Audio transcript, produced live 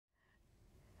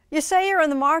You say you're in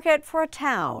the market for a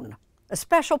town, a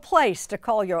special place to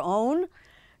call your own?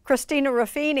 Christina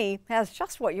Ruffini has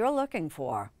just what you're looking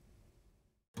for.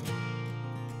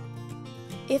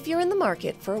 If you're in the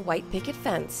market for a white picket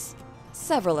fence,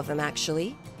 several of them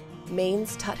actually,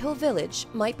 Maine's Tut Hill Village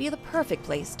might be the perfect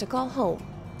place to call home.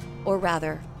 Or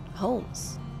rather,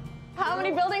 homes. How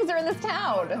many buildings are in this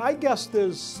town? I guess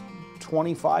there's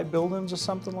 25 buildings or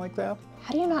something like that.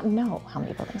 How do you not know how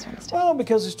many buildings are in this town? Well,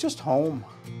 because it's just home.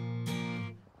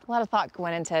 A lot of thought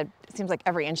went into, it seems like,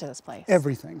 every inch of this place.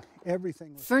 Everything.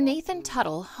 For Nathan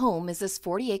Tuttle, home is this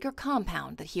 40-acre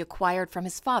compound that he acquired from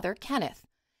his father, Kenneth,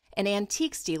 an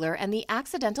antiques dealer and the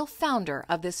accidental founder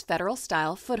of this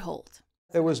federal-style foothold.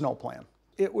 There was no plan.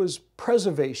 It was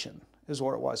preservation is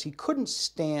what it was. He couldn't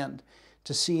stand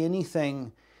to see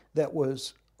anything that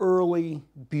was early,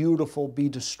 beautiful, be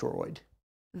destroyed.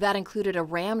 That included a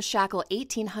ramshackle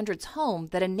 1800s home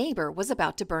that a neighbor was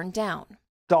about to burn down.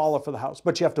 $1 for the house,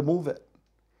 but you have to move it.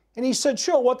 And he said,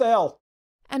 sure, what the hell?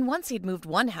 And once he'd moved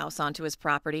one house onto his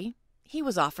property, he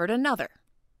was offered another,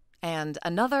 and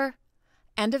another,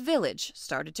 and a village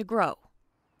started to grow.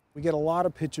 We get a lot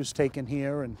of pictures taken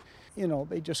here, and, you know,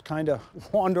 they just kind of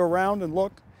wander around and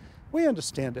look. We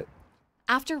understand it.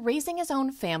 After raising his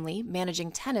own family,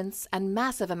 managing tenants, and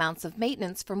massive amounts of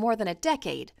maintenance for more than a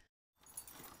decade,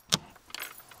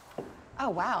 Oh,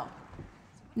 wow.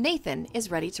 Nathan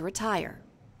is ready to retire.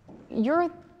 You're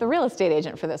the real estate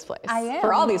agent for this place. I am.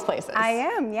 For all these places. I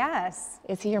am, yes.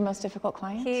 Is he your most difficult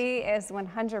client? He is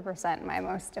 100% my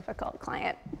most difficult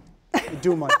client. I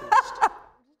do my best.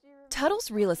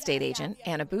 Tuttle's real estate agent,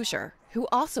 Anna Boucher, who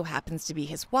also happens to be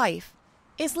his wife,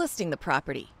 is listing the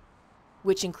property,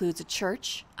 which includes a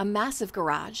church, a massive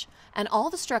garage, and all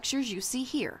the structures you see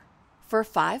here, for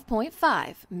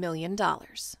 $5.5 million.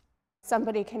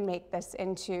 Somebody can make this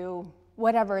into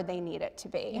whatever they need it to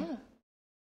be. Yeah.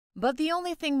 But the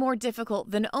only thing more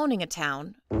difficult than owning a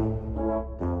town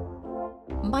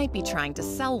might be trying to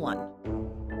sell one.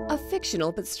 A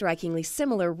fictional but strikingly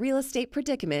similar real estate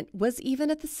predicament was even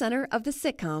at the center of the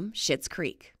sitcom Schitt's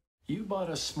Creek. You bought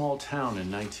a small town in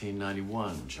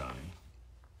 1991, Johnny.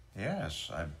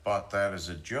 Yes, I bought that as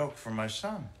a joke for my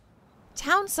son.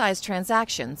 Town-sized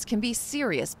transactions can be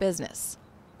serious business.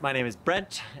 My name is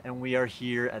Brent, and we are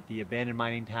here at the abandoned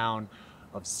mining town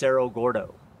of Cerro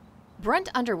Gordo. Brent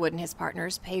Underwood and his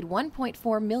partners paid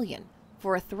 $1.4 million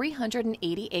for a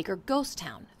 380-acre ghost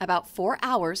town about 4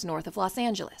 hours north of Los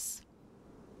Angeles.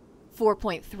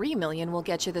 $4.3 million will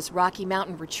get you this Rocky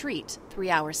Mountain retreat 3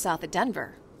 hours south of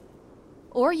Denver.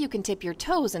 Or you can tip your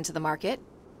toes into the market,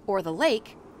 or the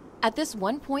lake, at this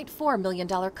 $1.4 million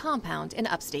compound in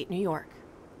upstate New York.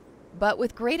 But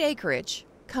with great acreage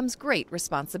comes great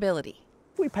responsibility.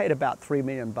 We paid about $3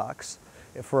 million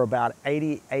for about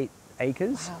 88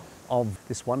 acres of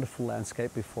this wonderful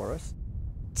landscape before us.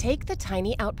 Take the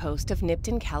tiny outpost of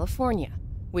Nipton, California,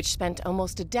 which spent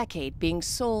almost a decade being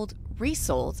sold,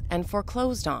 resold, and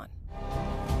foreclosed on.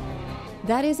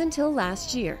 That is until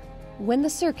last year, when the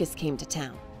circus came to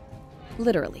town.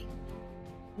 Literally.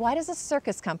 Why does a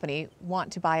circus company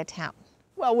want to buy a town?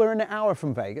 Well, we're an hour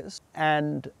from Vegas,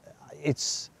 and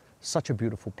it's such a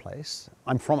beautiful place.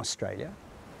 I'm from Australia,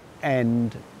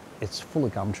 and it's full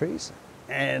of gum trees,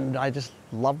 and I just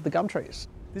love the gum trees.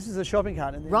 This is a shopping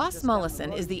cart. And Ross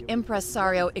Mollison is the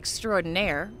impresario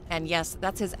extraordinaire, and yes,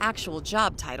 that's his actual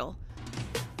job title,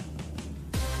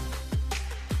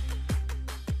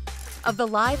 of the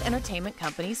live entertainment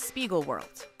company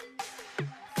Spiegelworld.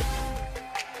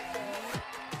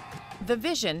 The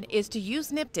vision is to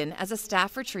use Nipton as a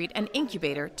staff retreat and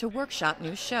incubator to workshop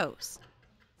new shows.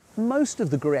 Most of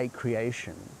the great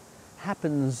creation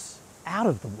happens out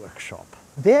of the workshop.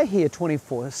 They're here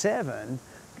 24/7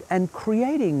 and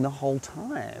creating the whole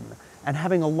time and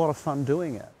having a lot of fun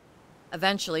doing it.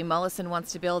 Eventually, Mollison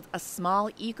wants to build a small,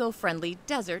 eco-friendly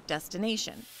desert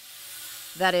destination.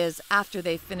 That is, after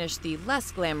they finish the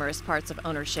less glamorous parts of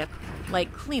ownership,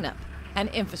 like cleanup and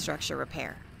infrastructure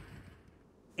repair.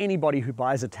 Anybody who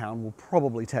buys a town will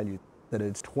probably tell you that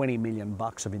it's $20 million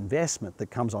of investment that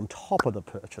comes on top of the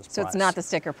purchase price. So it's not the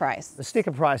sticker price. The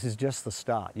sticker price is just the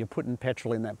start. You're putting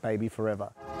petrol in that baby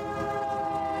forever.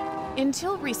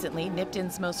 Until recently,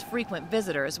 Nipton's most frequent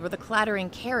visitors were the clattering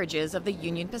carriages of the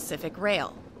Union Pacific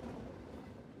Rail.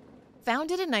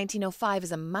 Founded in 1905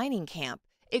 as a mining camp,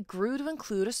 it grew to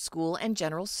include a school and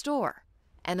general store.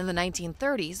 And in the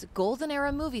 1930s, golden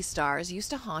era movie stars used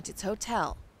to haunt its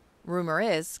hotel. Rumor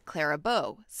is Clara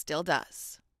Bow still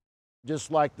does.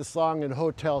 Just like the song in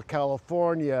Hotel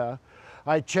California,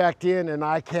 I checked in and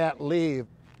I can't leave.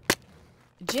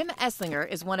 Jim Esslinger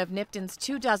is one of Nipton's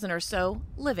 24 or so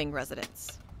living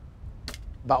residents.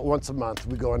 About once a month,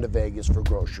 we go into Vegas for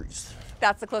groceries.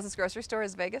 That's the closest grocery store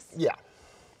is Vegas? Yeah.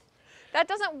 That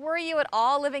doesn't worry you at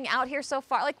all living out here so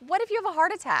far? Like, what if you have a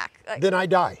heart attack? Then I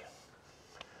die.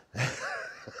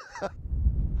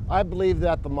 I believe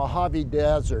that the Mojave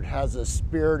Desert has a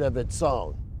spirit of its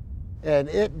own, and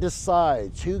it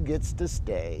decides who gets to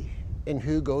stay and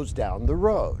who goes down the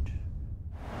road.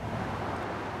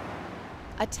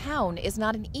 A town is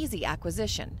not an easy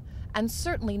acquisition, and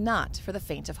certainly not for the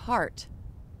faint of heart.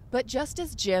 But just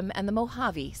as Jim and the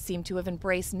Mojave seem to have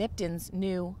embraced Nipton's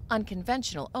new,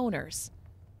 unconventional owners,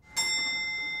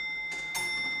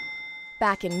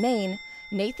 back in Maine,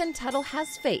 Nathan Tuttle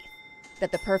has faith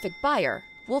that the perfect buyer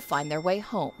will find their way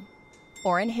home.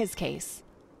 Or in his case,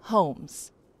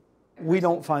 homes. We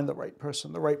don't find the right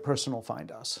person will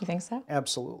find us. You think so?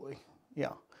 Absolutely,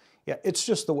 yeah. Yeah, it's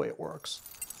just the way it works.